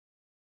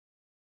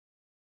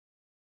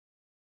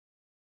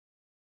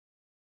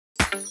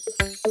Hi,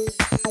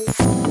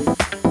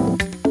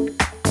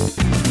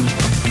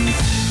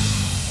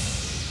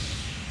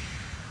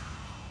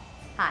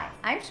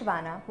 I'm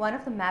Shabana, one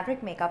of the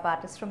maverick makeup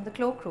artists from the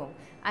Cloakroom,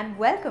 and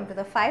welcome to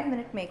the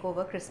 5-minute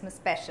makeover Christmas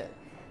special.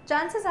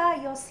 Chances are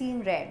you're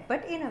seeing red,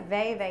 but in a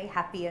very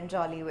happy and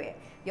jolly way.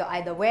 You're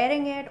either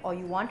wearing it or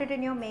you want it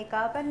in your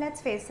makeup, and let's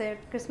face it,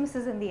 Christmas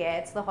is in the air,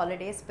 it's the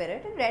holiday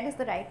spirit, and red is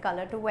the right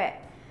color to wear.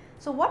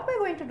 So what we're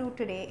going to do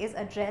today is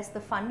address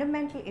the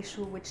fundamental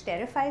issue which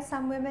terrifies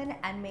some women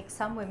and makes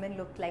some women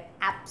look like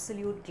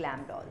absolute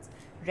glam dolls: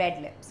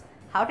 red lips.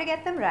 How to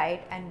get them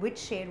right and which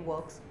shade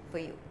works for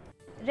you.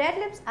 Red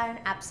lips are an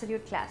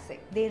absolute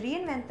classic. They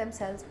reinvent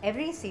themselves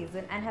every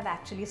season and have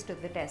actually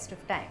stood the test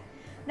of time.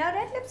 Now,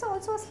 red lips are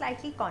also a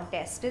slightly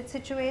contested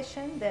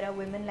situation. There are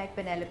women like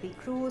Penelope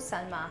Cruz,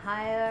 Salma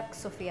Hayek,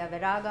 Sofia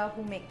Vergara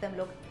who make them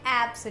look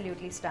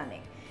absolutely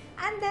stunning.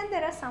 And then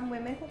there are some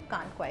women who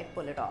can't quite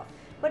pull it off.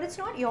 But it's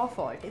not your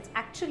fault. It's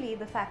actually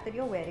the fact that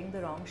you're wearing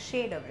the wrong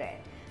shade of red.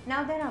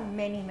 Now, there are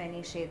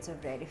many shades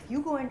of red. If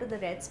you go into the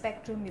red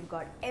spectrum, you've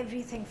got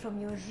everything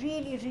from your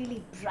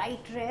really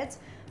bright reds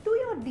to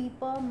your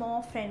deeper,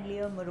 more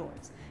friendlier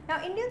maroons.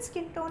 Now, Indian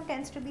skin tone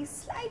tends to be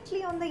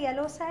slightly on the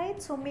yellow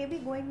side, so maybe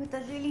going with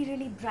a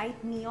really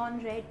bright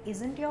neon red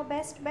isn't your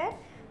best bet,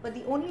 but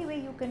the only way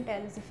you can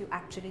tell is if you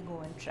actually go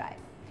and try.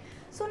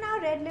 So now,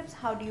 red lips,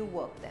 how do you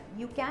work them?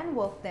 You can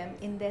work them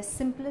in their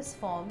simplest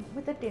form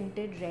with a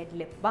tinted red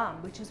lip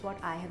balm, which is what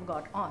I have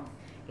got on.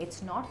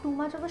 It's not too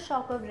much of a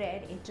shock of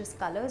red, it just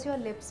colors your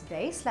lips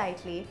very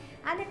slightly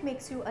and it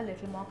makes you a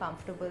little more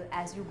comfortable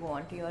as you go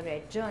on to your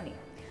red journey.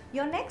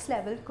 Your next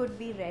level could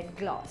be red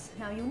gloss.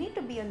 Now, you need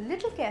to be a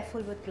little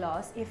careful with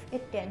gloss if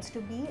it tends to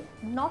be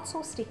not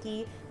so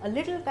sticky, a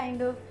little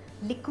kind of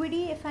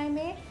liquidy if I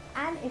may,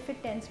 and if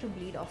it tends to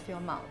bleed off your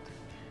mouth.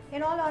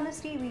 In all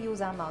honesty, we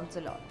use our mouths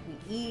a lot. We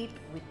eat,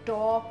 we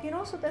talk,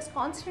 so there's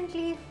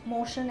constantly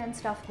motion and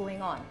stuff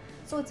going on.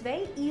 So it's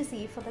very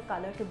easy for the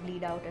color to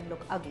bleed out and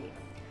look ugly.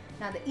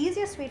 Now, the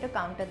easiest way to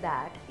counter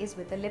that is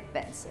with a lip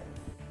pencil.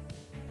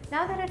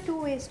 Now, there are two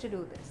ways to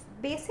do this.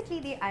 Basically,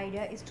 the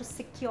idea is to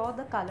secure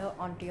the color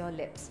onto your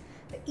lips.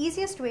 The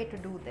easiest way to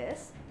do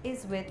this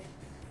is with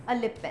a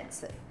lip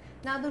pencil.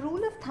 Now, the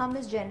rule of thumb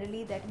is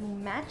generally that you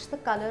match the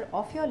color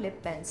of your lip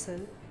pencil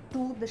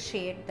to the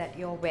shade that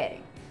you're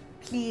wearing.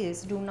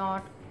 Please do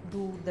not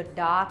do the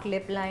dark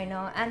lip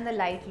liner and the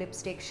light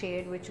lipstick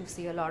shade, which you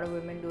see a lot of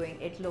women doing.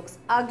 It looks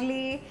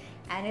ugly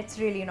and it's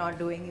really not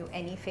doing you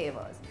any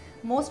favors.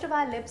 Most of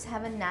our lips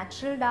have a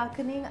natural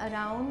darkening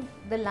around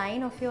the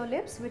line of your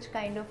lips, which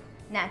kind of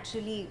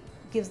naturally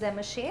gives them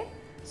a shape.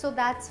 So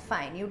that's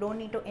fine. You don't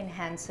need to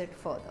enhance it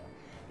further.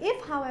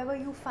 If, however,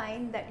 you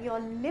find that your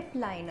lip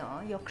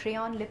liner, your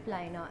crayon lip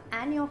liner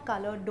and your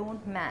color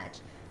don't match,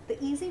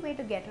 the easy way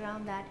to get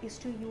around that is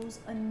to use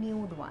a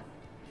nude one.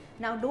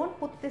 Now, don't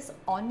put this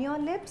on your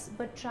lips,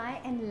 but try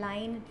and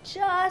line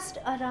just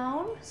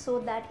around so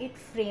that it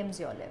frames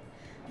your lip.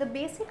 The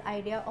basic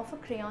idea of a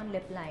crayon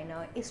lip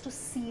liner is to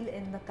seal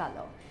in the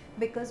color,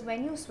 because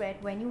when you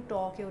sweat, when you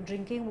talk, you're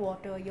drinking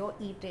water, you're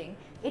eating,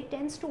 it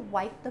tends to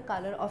wipe the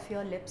color of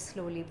your lips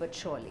slowly but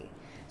surely.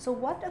 So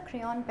what a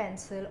crayon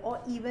pencil, or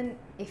even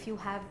if you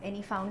have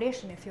any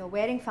foundation, if you're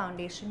wearing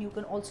foundation, you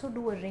can also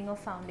do a ring of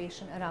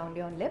foundation around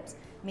your lips.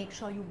 Make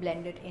sure you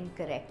blend it in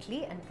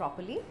correctly and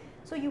properly.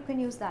 So you can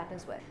use that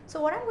as well.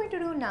 So what I'm going to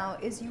do now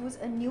is use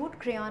a nude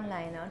crayon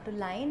liner to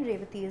line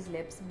Revati's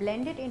lips,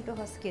 blend it into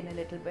her skin a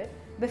little bit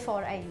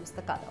before I use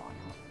the color on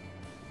her.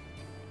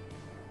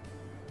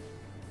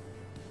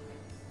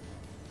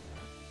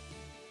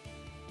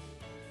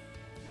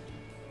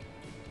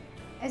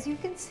 As you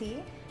can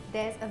see,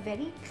 there's a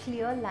very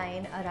clear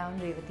line around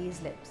Revati's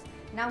lips.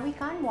 Now, we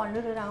can't wander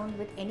around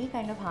with any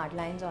kind of hard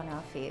lines on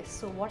our face.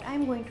 So what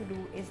I'm going to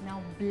do is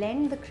now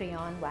blend the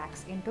crayon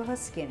wax into her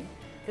skin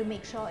to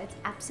make sure it's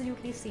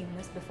absolutely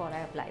seamless before I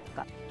apply the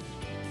color.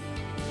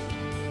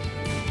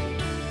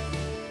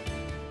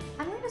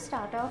 I'm going to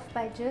start off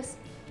by just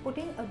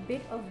putting a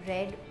bit of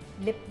red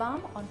lip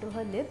balm onto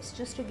her lips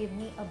just to give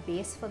me a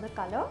base for the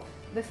color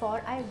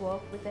before I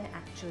work with an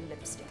actual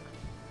lipstick.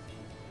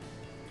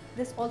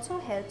 This also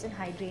helps in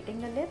hydrating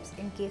the lips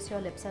in case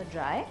your lips are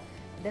dry.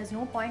 There's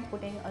no point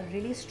putting a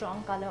really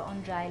strong color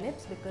on dry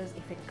lips, because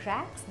if it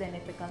cracks, then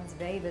it becomes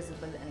very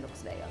visible and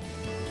looks very ugly.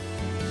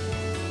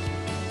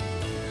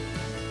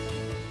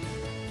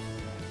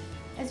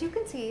 As you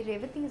can see,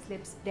 Revati's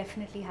lips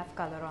definitely have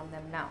color on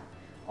them now.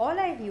 All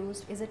I've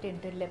used is a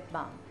tinted lip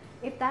balm.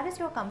 If that is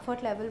your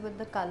comfort level with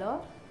the color,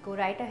 go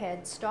right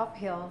ahead, stop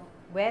here,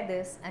 wear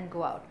this and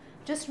go out.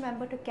 Just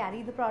remember to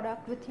carry the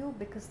product with you,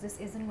 because this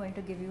isn't going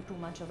to give you too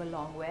much of a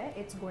long wear.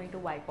 It's going to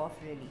wipe off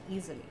really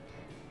easily.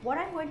 What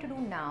I'm going to do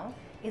now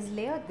is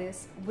layer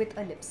this with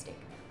a lipstick.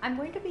 I'm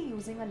going to be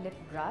using a lip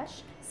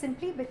brush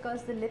simply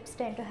because the lips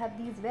tend to have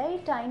these very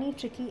tiny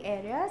tricky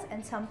areas,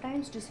 and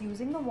sometimes just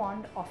using the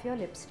wand of your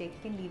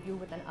lipstick can leave you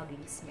with an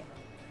ugly smear.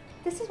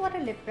 This is what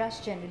a lip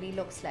brush generally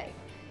looks like.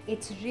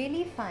 It's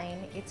really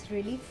fine, it's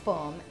really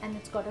firm, and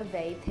it's got a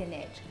very thin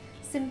edge.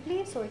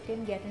 Simply so it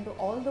can get into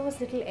all those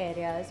little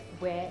areas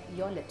where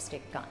your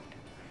lipstick can't.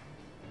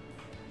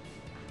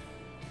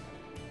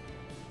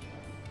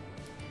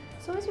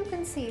 So as you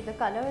can see, the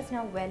color is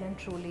now well and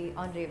truly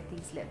on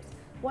Revati's lips.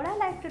 What I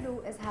like to do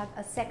is have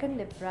a second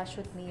lip brush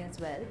with me as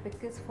well,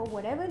 because for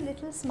whatever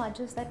little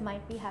smudges that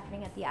might be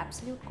happening at the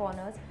absolute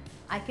corners,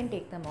 I can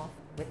take them off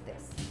with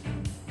this.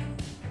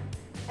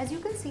 As you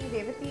can see,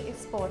 Revati is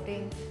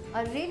sporting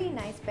a really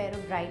nice pair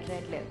of bright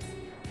red lips.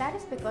 That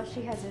is because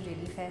she has a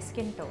really fair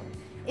skin tone.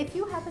 If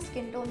you have a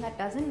skin tone that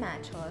doesn't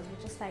match hers,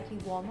 which is slightly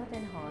warmer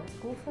than hers,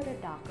 go for a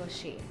darker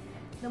shade.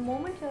 The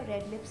moment your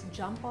red lips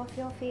jump off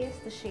your face,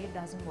 the shade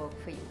doesn't work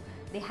for you.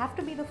 They have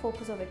to be the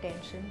focus of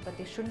attention, but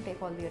they shouldn't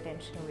take all the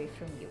attention away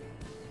from you.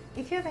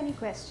 If you have any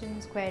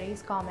questions,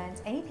 queries,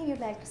 comments, anything you'd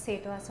like to say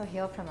to us or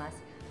hear from us,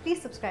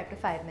 please subscribe to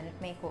 5 Minute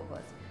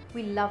Makeovers.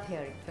 We love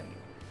hearing from you.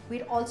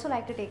 We'd also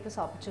like to take this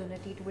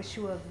opportunity to wish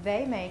you a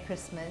very Merry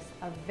Christmas,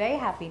 a very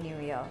Happy New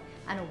Year,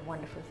 and a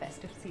wonderful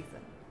festive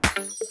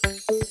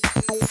season.